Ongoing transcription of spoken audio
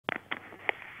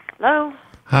Hello?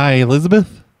 Hi,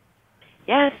 Elizabeth.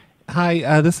 Yes?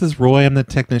 Hi, this is Roy. I'm the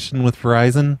technician with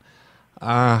Verizon.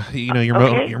 Okay.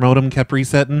 Your modem kept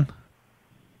resetting,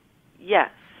 Yes.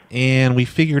 and we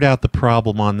figured out the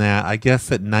problem on that. I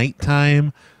guess at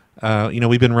nighttime,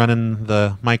 we've been running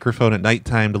the microphone at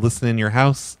nighttime to listen in your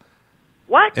house,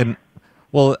 What? and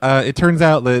it turns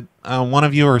out that one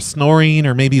of you are snoring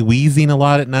or maybe wheezing a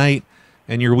lot at night,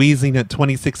 and you're wheezing at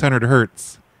 2,600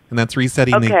 hertz, and that's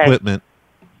resetting the Okay. equipment.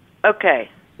 Okay.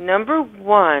 Number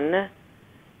one,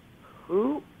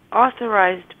 who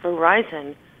authorized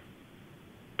Verizon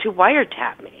to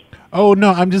wiretap me? Oh, no,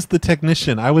 I'm just the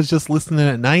technician. I was just listening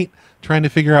at night trying to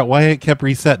figure out why it kept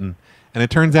resetting. And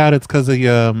it turns out it's because of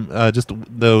just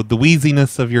the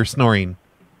wheeziness of your snoring.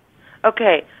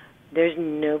 Okay. There's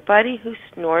nobody who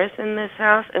snores in this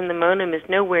house, and the modem is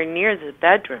nowhere near the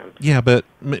bedroom. Yeah, but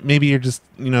maybe you're just,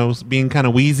 being kind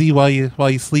of wheezy while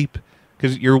you sleep.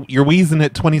 Because you're wheezing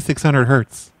at 2,600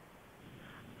 hertz.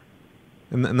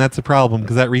 And that's a problem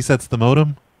because that resets the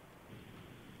modem.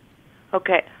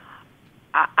 Okay.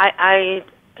 I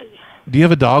Do you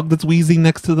have a dog that's wheezing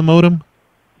next to the modem?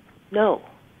 no.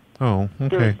 Oh,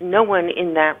 okay. There's no one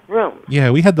in that room.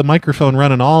 Yeah, we had the microphone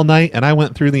running all night, and I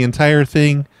went through the entire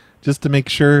thing just to make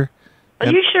sure. Are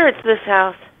you sure it's this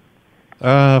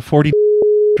house? 40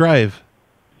 drive.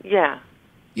 Yeah.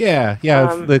 Yeah.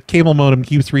 It's the cable modem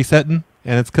keeps resetting,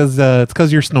 and it's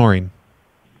because you're snoring.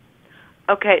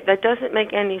 Okay, that doesn't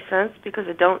make any sense because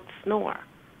I don't snore.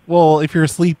 Well, if you're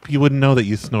asleep, you wouldn't know that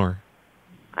you snore.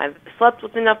 I've slept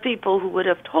with enough people who would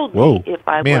have told Whoa, me if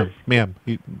I ma'am, was. ma'am,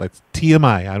 that's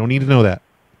TMI. I don't need to know that.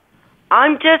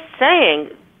 I'm just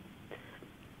saying,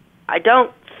 I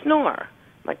don't snore.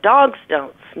 My dogs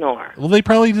don't snore. Well, they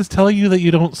probably just tell you that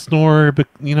you don't snore, but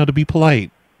to be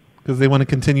polite, because they want to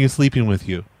continue sleeping with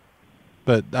you.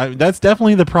 But that's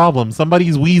definitely the problem.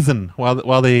 Somebody's wheezing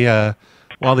while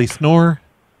they snore.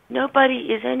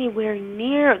 Nobody is anywhere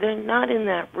near. They're not in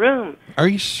that room. Are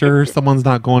you sure someone's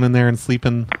not going in there and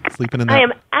sleeping in that? I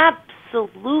am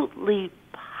absolutely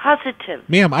positive.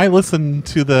 Ma'am, I listened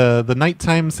to the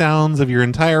nighttime sounds of your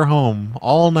entire home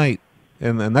all night,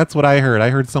 and that's what I heard. I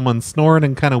heard someone snoring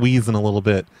and kind of wheezing a little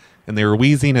bit, and they were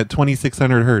wheezing at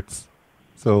 2,600 hertz.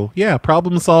 So, yeah,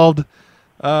 problem solved.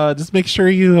 Just make sure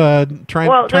you try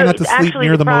not to sleep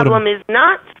near the modem. The problem is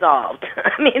not solved.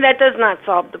 I mean, that does not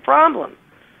solve the problem.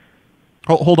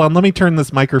 Hold on, let me turn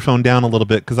this microphone down a little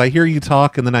bit, because I hear you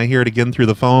talk, and then I hear it again through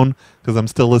the phone, because I'm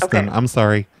still listening. Okay. I'm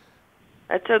sorry.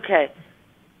 That's okay.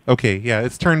 Okay, yeah,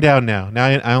 it's turned down now. Now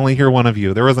I only hear one of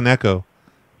you. There was an echo.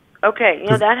 Okay,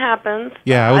 that happens.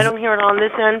 Yeah, I don't hear it on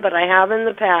this end, but I have in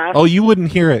the past. Oh, you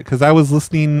wouldn't hear it, because I was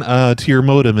listening to your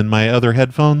modem in my other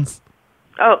headphones.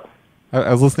 Oh.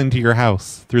 I was listening to your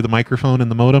house through the microphone in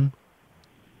the modem.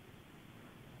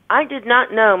 I did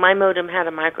not know my modem had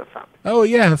a microphone. Oh,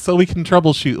 yeah, so we can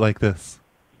troubleshoot like this.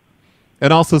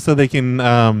 And also so they can,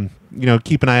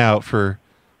 keep an eye out for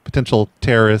potential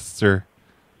terrorists or,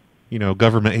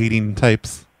 government-hating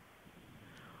types.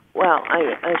 Well,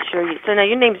 I assure you. So now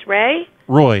your name's Ray?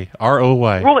 Roy,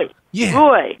 R-O-Y. Roy. Yeah.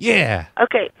 Roy. Yeah.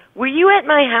 Okay. Were you at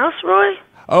my house, Roy?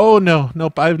 Oh,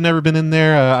 nope, I've never been in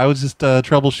there. I was just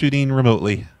troubleshooting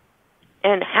remotely.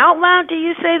 And how loud do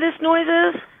you say this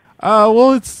noise is?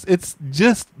 Well, it's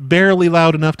just barely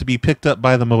loud enough to be picked up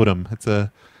by the modem. It's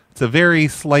a very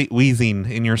slight wheezing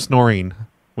in your snoring.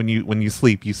 When you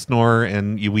sleep, you snore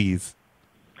and you wheeze.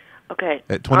 Okay.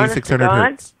 At 2,600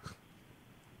 hertz.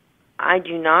 I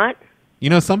do not.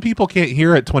 Some people can't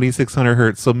hear at 2,600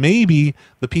 hertz, so maybe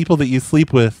the people that you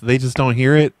sleep with, they just don't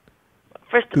hear it.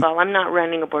 First of all, I'm not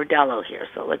running a bordello here,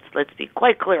 so let's be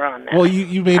quite clear on that. Well,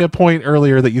 you made a point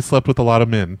earlier that you slept with a lot of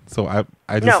men, so I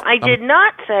just... No, I did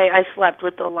not say I slept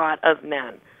with a lot of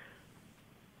men.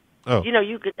 Oh.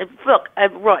 You could... Look,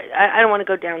 Roy, I don't want to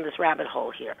go down this rabbit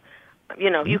hole here.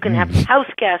 You can have house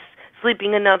guests sleeping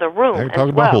in another room You're as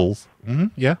talking well. about holes. Mm-hmm,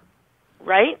 yeah.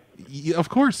 Right? Yeah, of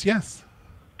course, yes.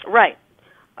 Right.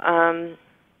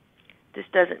 This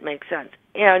doesn't make sense.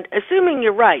 And assuming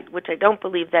you're right, which I don't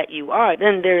believe that you are,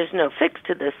 then there is no fix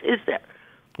to this, is there?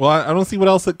 Well, I don't see what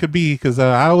else it could be, because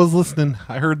I was listening.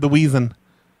 I heard the wheezing.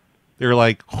 They were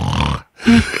like...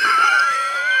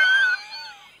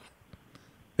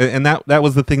 and that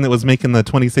was the thing that was making the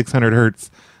 2,600 hertz.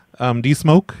 Do you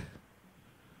smoke?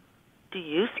 Do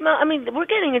you smell? I mean, we're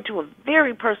getting into a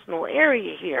very personal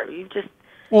area here. You just...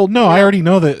 Well, no, I already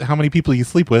know that how many people you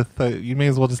sleep with. You may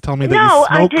as well just tell me that you No,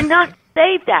 smoke. I did not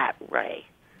say that, Ray.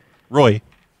 Roy.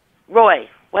 Roy,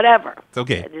 whatever. It's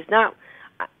okay. It is not...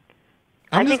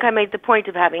 I think I made the point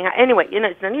of having... Anyway,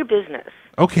 it's none of your business.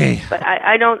 Okay. But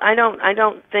I don't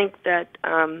think that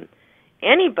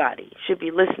anybody should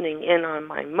be listening in on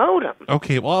my modem.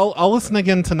 Okay, well, I'll listen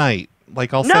again tonight.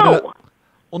 Like I'll set it No, up.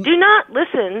 Well, do not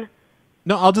listen.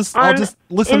 no, I'll just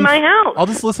listen in my house. I'll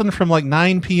just listen from like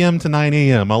 9 p.m. to 9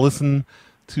 a.m. I'll listen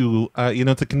to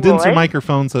to condenser Roy?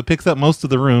 microphone so it picks up most of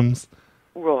the rooms.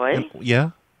 Roy,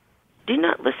 Yeah, do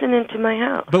not listen into my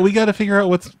house. but we got to figure out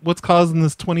what's causing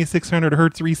this 2600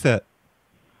 hertz reset.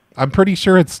 I'm pretty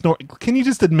sure it's Can you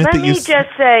just admit Let that me just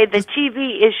say the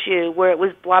TV issue where it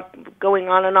was going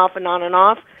on and off and on and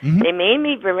off. Mm-hmm. They made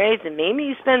me, Verizon made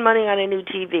me spend money on a new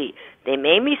TV. They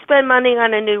made me spend money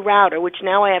on a new router, which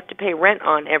now I have to pay rent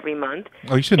on every month.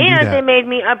 Oh, you shouldn't do And that. they made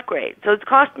me upgrade. So it's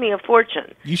cost me a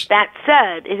fortune. That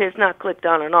said, it has not clicked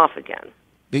on and off again.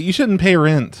 You shouldn't pay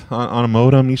rent on a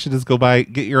modem. You should just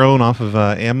get your own off of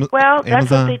Amazon. Well,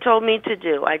 that's what they told me to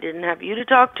do. I didn't have you to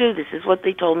talk to. This is what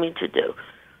they told me to do.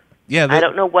 Yeah, I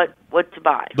don't know what to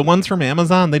buy. The ones from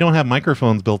Amazon, they don't have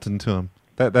microphones built into them.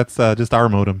 That's just our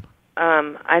modem.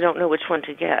 I don't know which one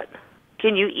to get.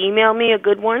 Can you email me a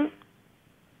good one?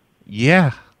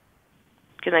 Yeah.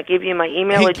 Can I give you my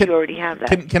email, or do you already have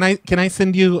that? Can I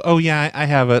send you? Oh yeah, I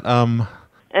have it. And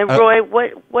Roy,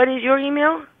 what is your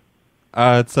email?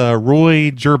 It's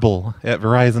Roy Gerbil at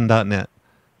Verizon.net.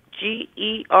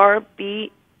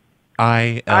 GERBIL.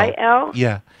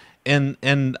 Yeah. And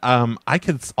I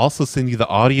could also send you the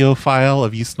audio file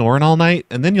of you snoring all night,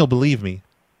 and then you'll believe me.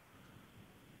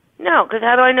 No, because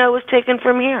how do I know it was taken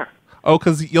from here? Oh,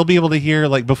 because you'll be able to hear,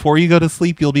 like, before you go to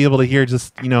sleep, you'll be able to hear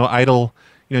just, idle,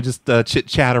 just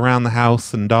chit-chat around the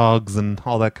house and dogs and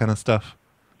all that kind of stuff.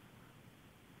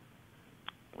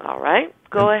 All right.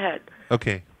 Go ahead.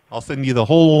 Okay. I'll send you the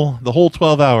whole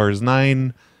 12 hours,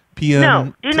 9 p.m.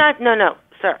 No, no,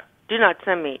 sir. Do not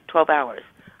send me 12 hours.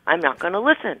 I'm not going to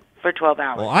listen for 12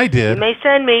 hours. Well, I did. You may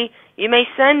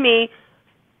send me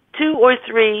 2 or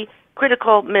 3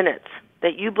 critical minutes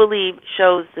that you believe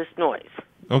shows this noise.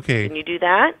 Okay. Can you do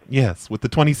that? Yes, with the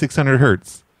 2600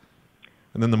 hertz.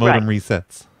 And then the modem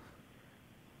resets.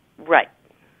 Right.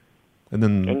 And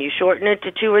then Can you shorten it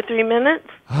to 2 or 3 minutes?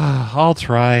 I'll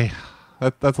try.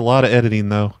 That's a lot of editing,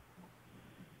 though.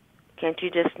 Can't you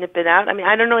just snip it out? I mean,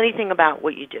 I don't know anything about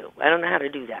what you do. I don't know how to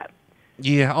do that.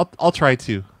 Yeah, I'll try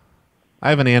to. I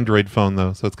have an Android phone,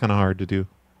 though, so it's kind of hard to do.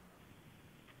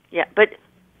 Yeah, but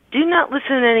do not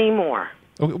listen anymore.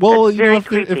 Okay, well,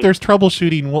 if there's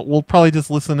troubleshooting, we'll probably just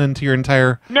listen into your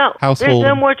entire household. There's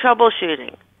no more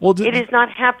troubleshooting. Well, it is not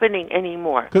happening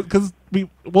anymore. Because it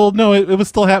was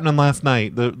still happening last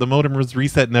night. The modem was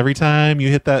resetting every time you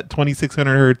hit that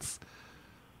 2600 hertz.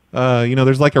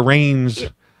 There's like a range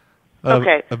of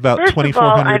about 2400. First of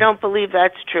all, I don't believe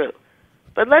that's true.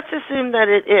 But let's assume that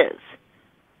it is.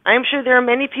 I'm sure there are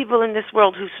many people in this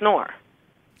world who snore.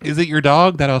 Is it your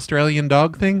dog, that Australian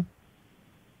dog thing?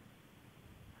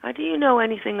 How do you know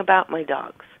anything about my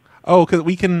dogs? Oh, because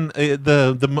we can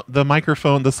the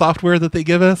microphone, the software that they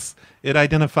give us, it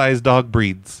identifies dog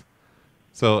breeds.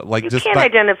 So like you can't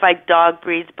identify dog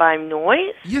breeds by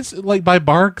noise. Yes, like by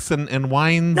barks and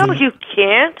whines. No, you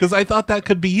can't. Because I thought that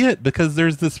could be it. Because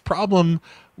there's this problem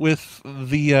with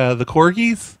the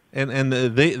corgis, and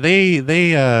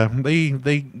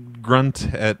they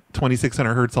grunt at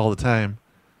 2600 hertz all the time.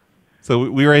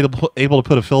 So we were able to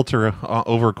put a filter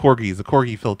over corgis, a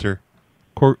corgi filter,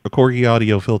 a corgi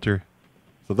audio filter.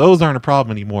 So those aren't a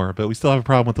problem anymore, but we still have a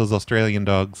problem with those Australian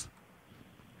dogs.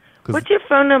 What's your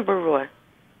phone number, Roy?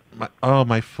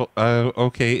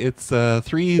 Okay, it's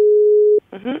 3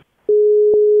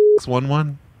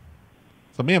 611.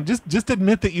 So, ma'am, just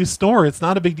admit that you snore. It's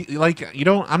not a big deal. Like,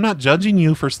 I'm not judging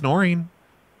you for snoring.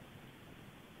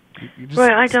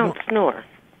 Roy, I don't snore.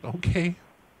 Okay.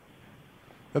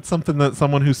 That's something that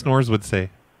someone who snores would say.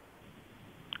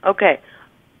 Okay.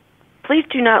 Please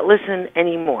do not listen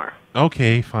anymore.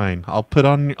 Okay, fine. I'll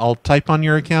type on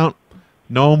your account,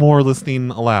 no more listening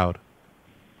allowed.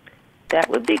 That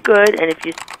would be good,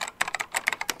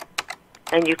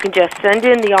 and you can just send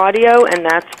in the audio, and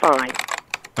that's fine.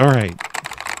 All right.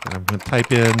 I'm going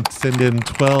to send in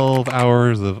 12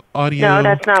 hours of audio. No,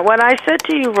 that's not what I said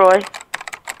to you, Roy.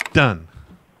 Done.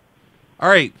 All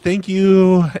right, thank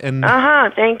you, and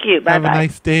thank you. Bye-bye. Have a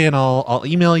nice day, and I'll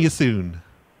email you soon.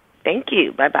 Thank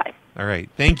you. Bye-bye. All right,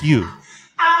 thank you.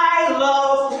 I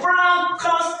love prank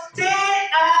calls. They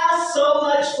are so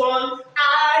much fun.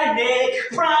 I make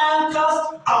prank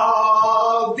calls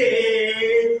all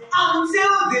day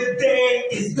until the day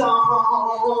is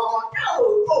gone.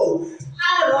 Oh,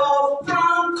 I love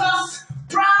prank calls.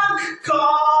 Prank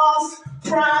calls.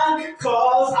 Prank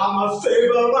calls are my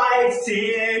favorite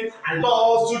thing. I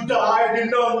love to dial the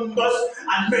numbers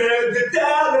and make the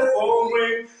telephone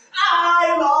ring.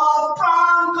 I love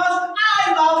prank calls. I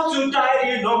love to dial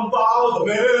bottom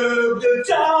of the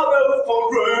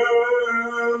telephone